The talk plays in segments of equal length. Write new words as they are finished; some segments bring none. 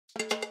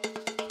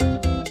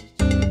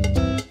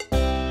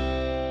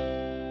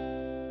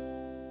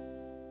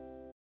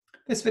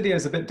This video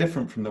is a bit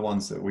different from the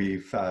ones that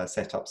we've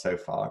set up so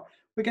far.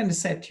 We're going to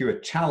set you a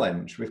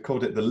challenge. We've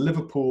called it the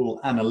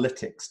Liverpool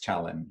Analytics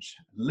Challenge.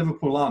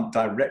 Liverpool aren't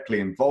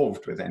directly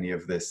involved with any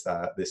of this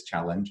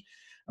challenge.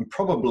 And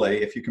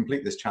probably if you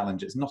complete this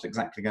challenge, it's not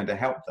exactly going to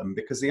help them,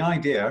 because the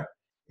idea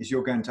is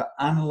you're going to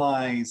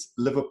analyze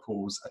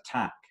Liverpool's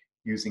attack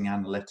using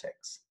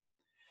analytics.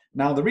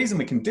 Now, the reason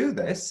we can do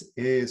this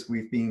is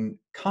we've been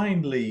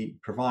kindly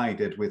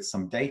provided with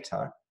some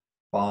data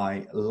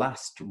by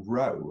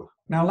LastRow.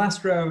 Now,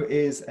 LastRow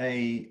is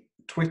a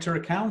Twitter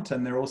account,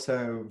 and they're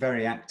also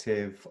very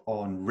active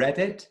on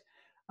Reddit.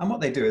 And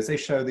what they do is they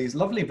show these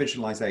lovely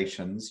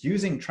visualizations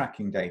using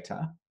tracking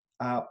data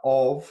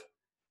of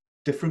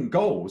different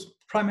goals,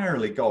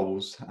 primarily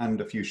goals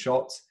and a few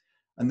shots,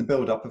 and the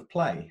build-up of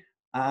play.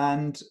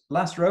 And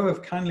LastRow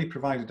have kindly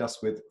provided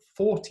us with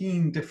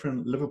 14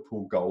 different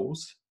Liverpool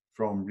goals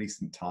from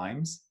recent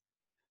times.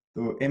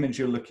 The image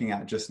you're looking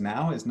at just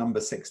now is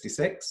number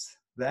 66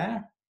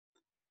 there.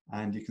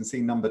 And you can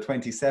see number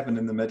 27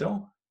 in the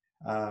middle.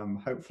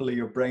 Hopefully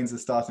your brains are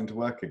starting to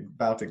work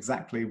about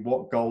exactly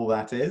what goal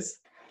that is.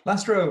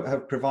 LastRow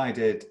have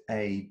provided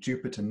a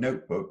Jupyter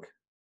notebook,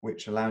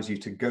 which allows you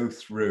to go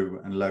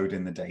through and load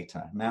in the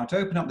data. Now, to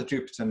open up the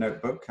Jupyter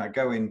notebook, I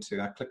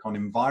click on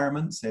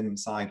environments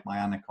inside my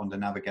Anaconda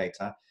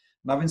Navigator,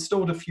 and I've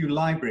installed a few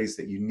libraries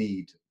that you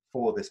need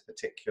for this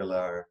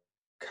particular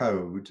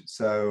code.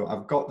 So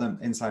I've got them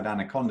inside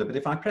Anaconda, but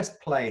if I press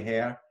play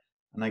here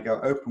and I go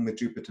open with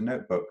Jupyter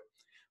Notebook,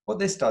 what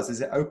this does is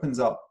it opens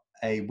up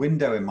a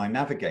window in my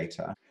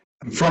Navigator.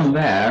 And from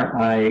there,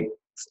 I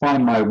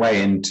find my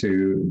way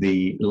into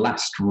the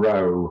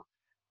LastRow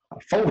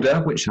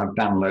folder, which I've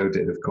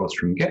downloaded, of course,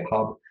 from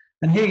GitHub.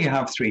 And here you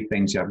have three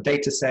things. You have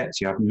data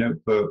sets, you have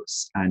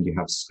notebooks, and you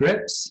have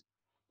scripts.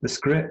 The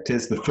script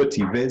is the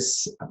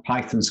footyviz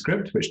Python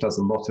script, which does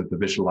a lot of the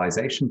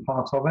visualization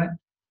part of it.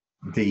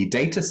 The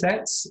data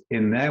sets,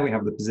 in there we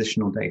have the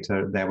positional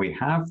data. There we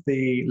have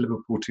the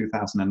Liverpool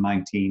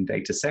 2019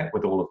 data set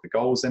with all of the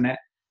goals in it.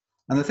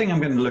 And the thing I'm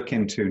going to look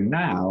into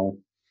now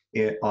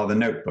are the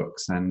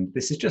notebooks. And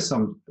this is just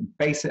a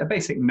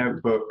basic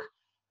notebook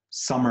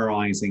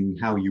summarizing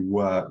how you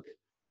work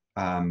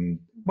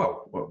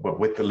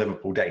with the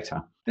Liverpool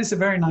data. This is a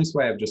very nice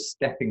way of just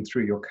stepping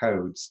through your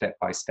code step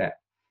by step.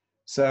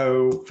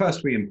 So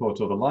first we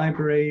import all the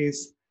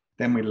libraries,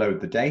 then we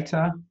load the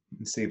data. You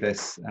can see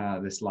this,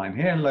 this line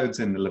here loads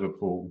in the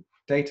Liverpool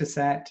data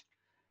set.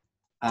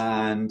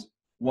 And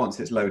once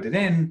it's loaded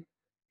in,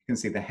 you can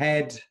see the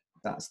head.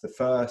 That's the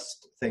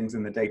first things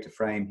in the data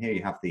frame. Here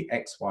you have the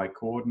XY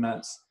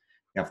coordinates.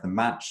 You have the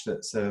match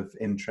that's of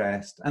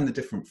interest and the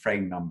different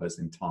frame numbers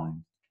in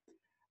time.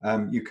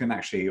 You can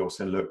actually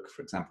also look,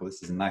 for example,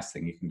 this is a nice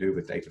thing you can do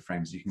with data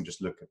frames. You can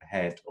just look at the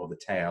head or the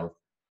tail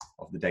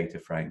of the data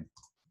frame.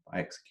 I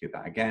execute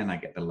that again, I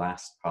get the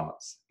last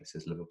parts. This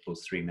is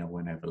Liverpool's 3-0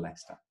 win over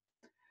Leicester.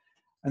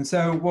 And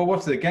so, well,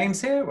 what are the games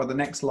here? Well, the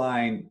next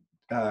line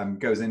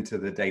goes into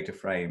the data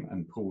frame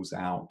and pulls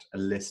out a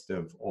list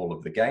of all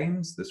of the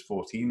games. There's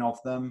 14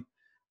 of them: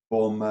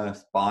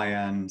 Bournemouth,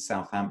 Bayern,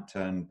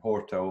 Southampton,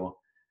 Porto,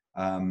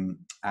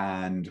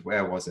 and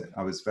where was it?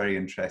 I was very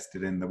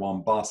interested in the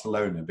one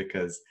Barcelona,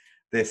 because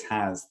this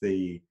has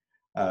the,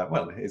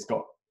 it's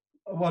got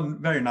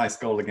one very nice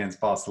goal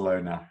against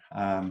Barcelona.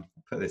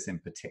 Put this in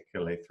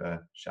particularly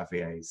for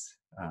Xavier's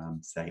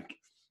sake.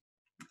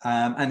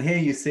 And here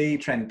you see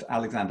Trent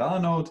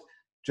Alexander-Arnold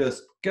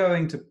just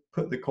going to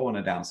put the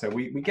corner down. So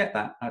we get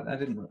that. I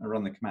didn't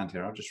run the command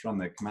here. I'll just run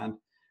the command.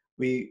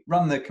 We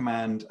run the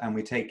command and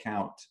we take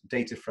out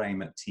data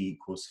frame at t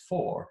equals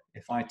 4.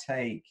 If I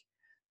take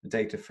the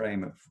data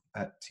frame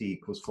at t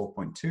equals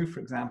 4.2, for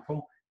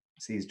example,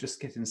 see he's just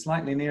getting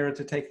slightly nearer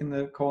to taking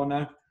the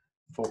corner.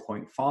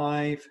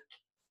 4.5.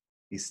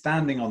 He's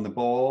standing on the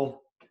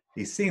ball.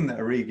 He's seen that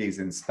Origi's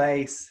in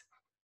space.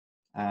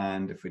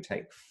 And if we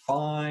take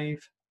 5,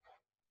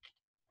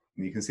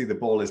 you can see the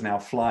ball is now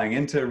flying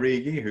into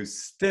Origi,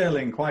 who's still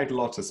in quite a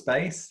lot of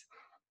space.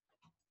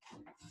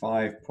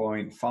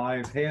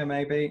 5.5 here,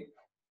 maybe.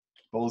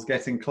 Ball's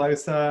getting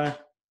closer.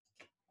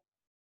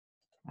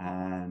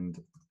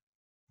 And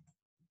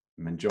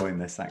I'm enjoying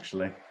this,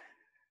 actually.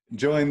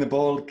 Enjoying the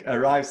ball,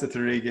 arrives at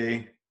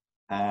Origi,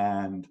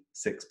 and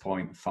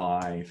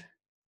 6.5.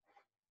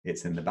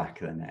 It's in the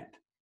back of the net.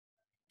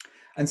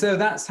 And so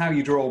that's how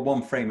you draw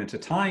one frame at a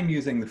time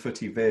using the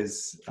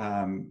footyviz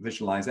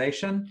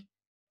visualization.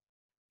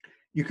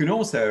 You can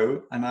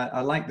also, and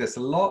I like this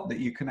a lot, that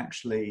you can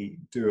actually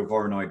do a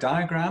Voronoi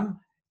diagram.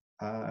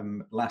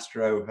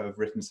 LastRow have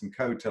written some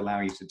code to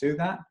allow you to do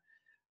that.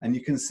 And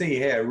you can see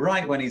here,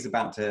 right when he's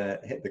about to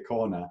hit the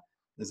corner,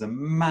 there's a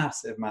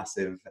massive,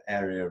 massive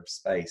area of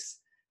space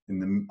in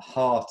the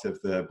heart of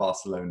the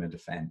Barcelona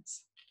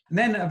defense. And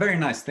then a very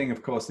nice thing,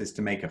 of course, is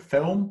to make a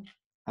film.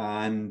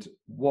 And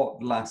what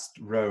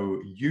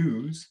LastRow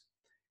use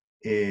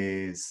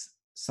is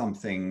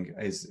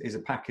a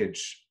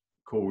package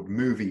called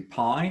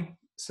MoviePy.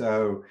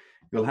 So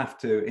you'll have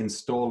to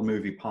install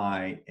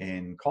MoviePy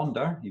in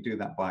Conda. You do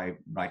that by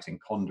writing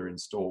conda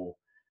install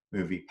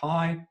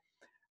MoviePy.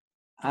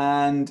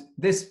 And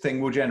this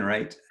thing will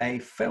generate a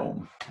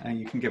film. And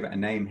you can give it a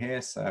name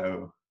here.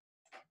 So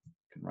you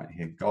can write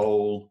here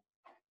goal.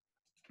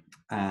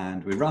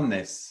 And we run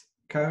this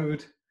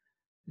code.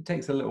 It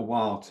takes a little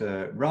while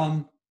to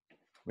run,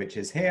 which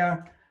is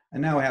here.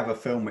 And now we have a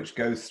film which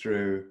goes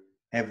through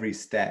every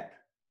step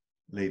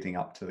leading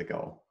up to the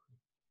goal.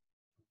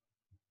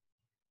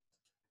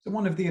 So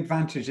one of the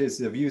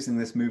advantages of using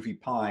this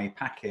MoviePy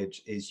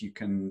package is you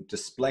can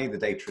display the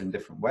data in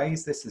different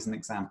ways. This is an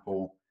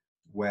example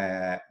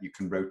where you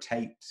can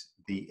rotate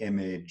the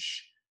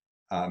image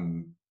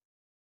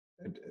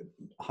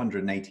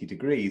 180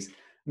 degrees.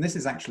 And this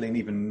is actually an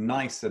even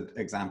nicer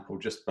example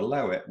just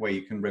below it, where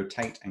you can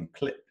rotate and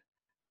clip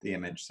the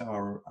image.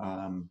 So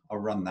I'll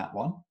run that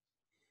one.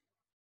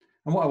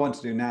 And what I want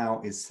to do now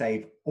is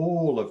save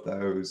all of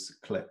those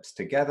clips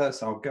together.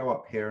 So I'll go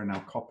up here and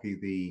I'll copy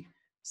the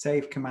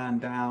save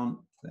command down.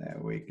 There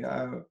we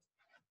go.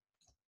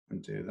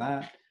 And do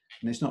that.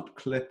 And it's not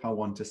clip I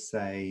want to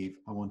save.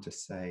 I want to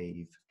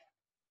save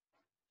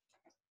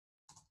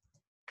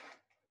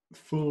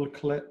full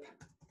clip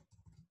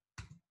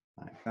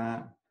like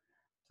that.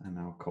 And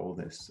I'll call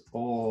this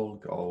all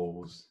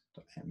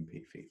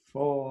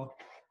goals.mp4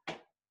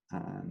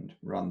 and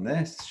run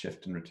this,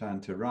 shift and return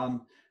to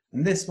run.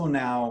 And this will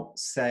now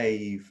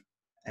save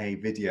a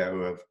video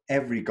of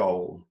every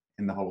goal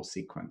in the whole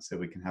sequence so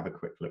we can have a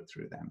quick look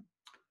through them.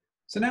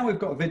 So now we've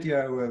got a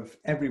video of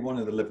every one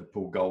of the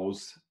Liverpool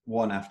goals,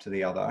 one after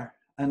the other.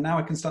 And now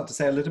I can start to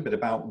say a little bit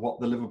about what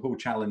the Liverpool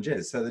challenge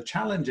is. So the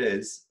challenge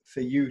is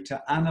for you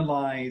to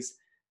analyze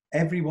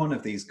every one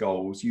of these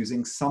goals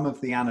using some of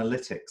the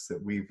analytics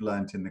that we've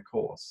learned in the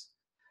course.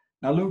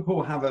 Now,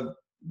 Liverpool have a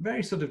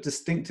very sort of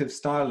distinctive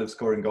style of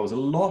scoring goals. A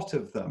lot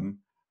of them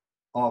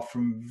are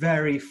from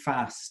very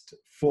fast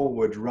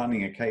forward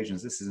running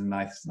occasions. This is a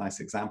nice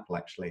example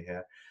actually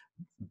here.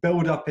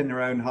 Build up in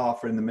their own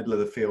half or in the middle of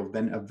the field,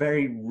 then a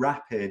very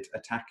rapid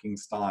attacking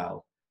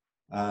style.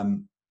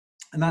 And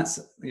that's,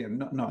 you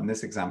know, not in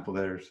this example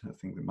there, I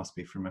think it must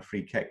be from a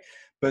free kick,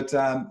 but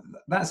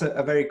that's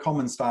a very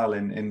common style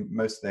in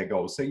most of their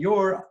goals. So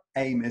your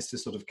aim is to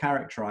sort of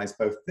characterize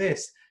both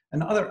this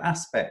and other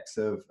aspects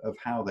of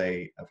how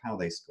they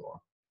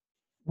score.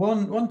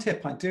 One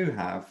tip I do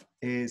have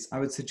is I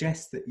would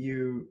suggest that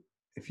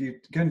if you're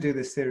going to do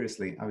this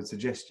seriously, I would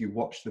suggest you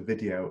watch the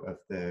video of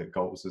the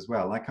goals as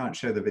well. I can't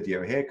show the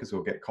video here because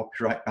we'll get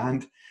copyright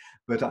banned,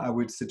 but I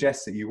would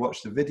suggest that you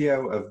watch the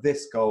video of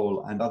this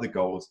goal and other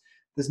goals.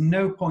 There's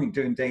no point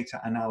doing data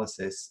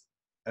analysis,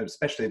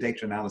 especially a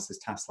data analysis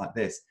task like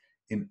this,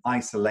 in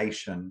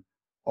isolation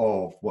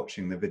of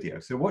watching the video.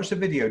 So watch the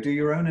video, do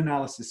your own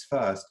analysis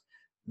first,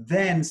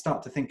 then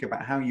start to think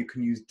about how you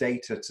can use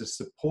data to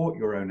support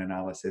your own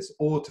analysis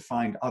or to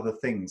find other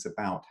things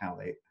about how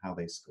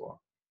they score.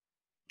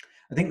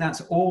 I think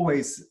that's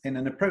always, in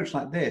an approach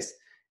like this,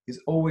 is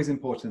always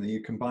important that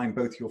you combine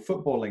both your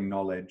footballing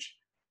knowledge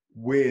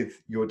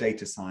with your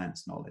data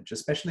science knowledge,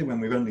 especially when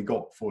we've only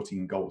got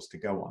 14 goals to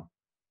go on.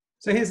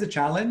 So here's the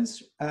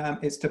challenge.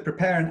 It's to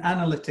prepare an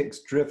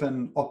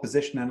analytics-driven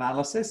opposition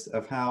analysis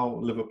of how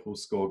Liverpool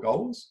score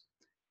goals.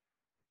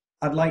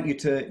 I'd like you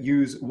to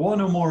use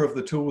one or more of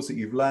the tools that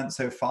you've learned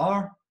so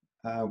far.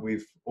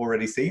 We've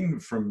already seen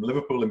from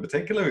Liverpool in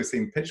particular, we've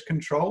seen pitch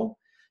control.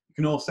 You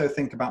can also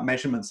think about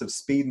measurements of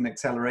speed and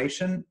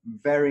acceleration,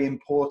 very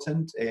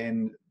important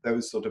in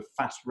those sort of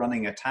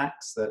fast-running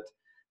attacks that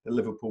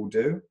Liverpool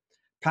do.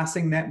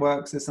 Passing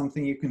networks is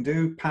something you can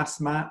do,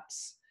 pass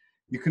maps.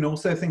 You can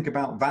also think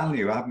about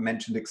value. I haven't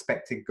mentioned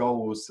expected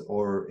goals,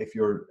 or if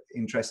you're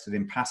interested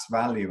in pass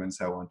value and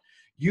so on.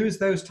 Use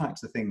those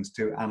types of things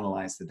to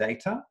analyze the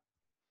data.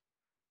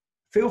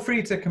 Feel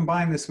free to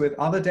combine this with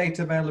other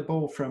data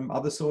available from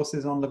other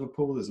sources on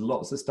Liverpool. There's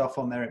lots of stuff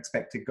on their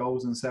expected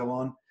goals and so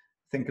on.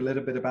 Think a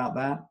little bit about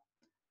that.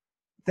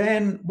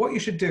 Then what you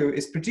should do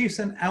is produce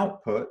an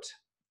output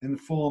in the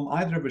form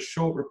either of a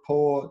short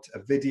report, a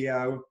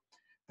video,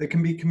 that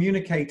can be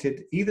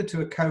communicated either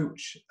to a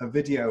coach, a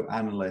video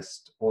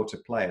analyst, or to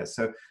players.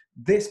 So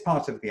this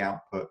part of the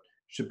output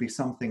should be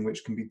something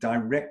which can be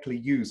directly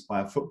used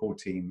by a football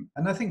team.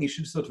 And I think you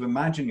should sort of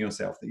imagine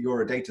yourself that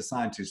you're a data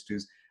scientist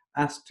who's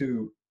asked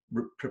to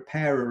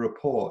prepare a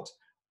report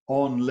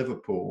on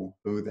Liverpool,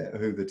 who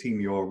the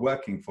team you're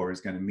working for is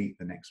going to meet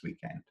the next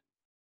weekend.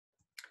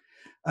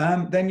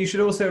 Then you should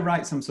also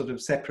write some sort of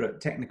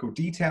separate technical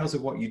details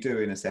of what you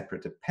do in a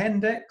separate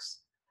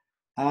appendix.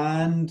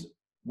 And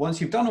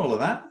once you've done all of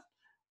that,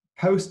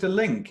 post a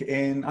link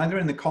in either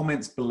in the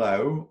comments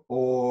below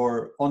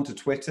or onto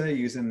Twitter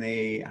using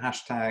the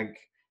hashtag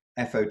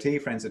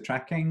FOT, Friends of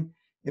Tracking,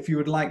 if you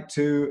would like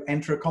to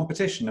enter a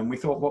competition. And we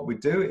thought what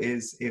we'd do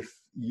is if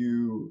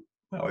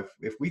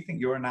we think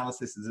your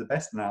analysis is the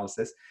best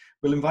analysis,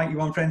 we'll invite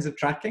you on Friends of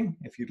Tracking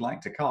if you'd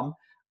like to come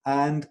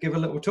and give a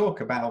little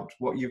talk about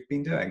what you've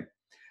been doing.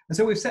 And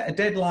so we've set a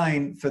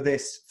deadline for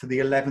this for the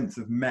 11th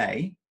of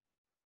May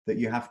that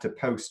you have to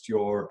post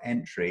your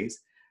entries.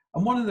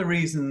 And one of the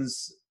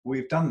reasons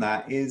we've done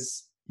that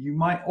is you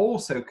might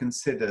also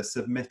consider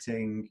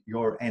submitting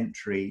your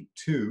entry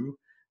to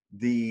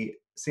the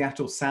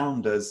Seattle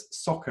Sounders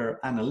Soccer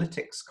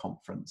Analytics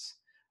Conference.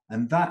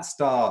 And that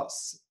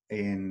starts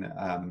in,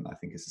 I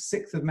think it's the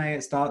 6th of May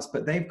it starts,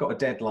 but they've got a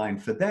deadline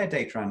for their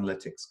data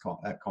analytics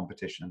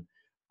competition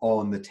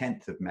on the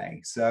 10th of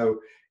May. So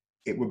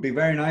it would be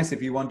very nice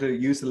if you want to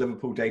use the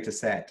Liverpool data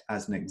set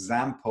as an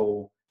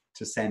example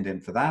to send in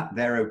for that.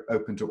 They're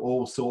open to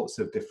all sorts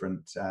of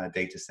different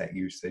data set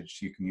usage.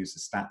 You can use the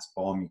stats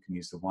bomb, you can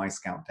use the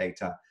Y-Scout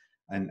data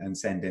and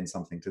send in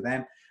something to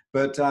them.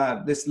 But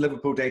this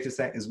Liverpool data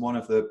set is one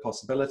of the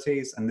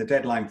possibilities, and the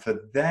deadline for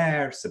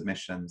their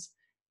submissions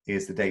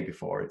is the day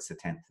before. It's the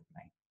 10th of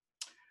May.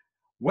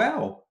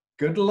 Well,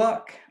 good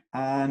luck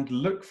and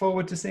look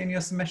forward to seeing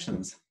your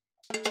submissions.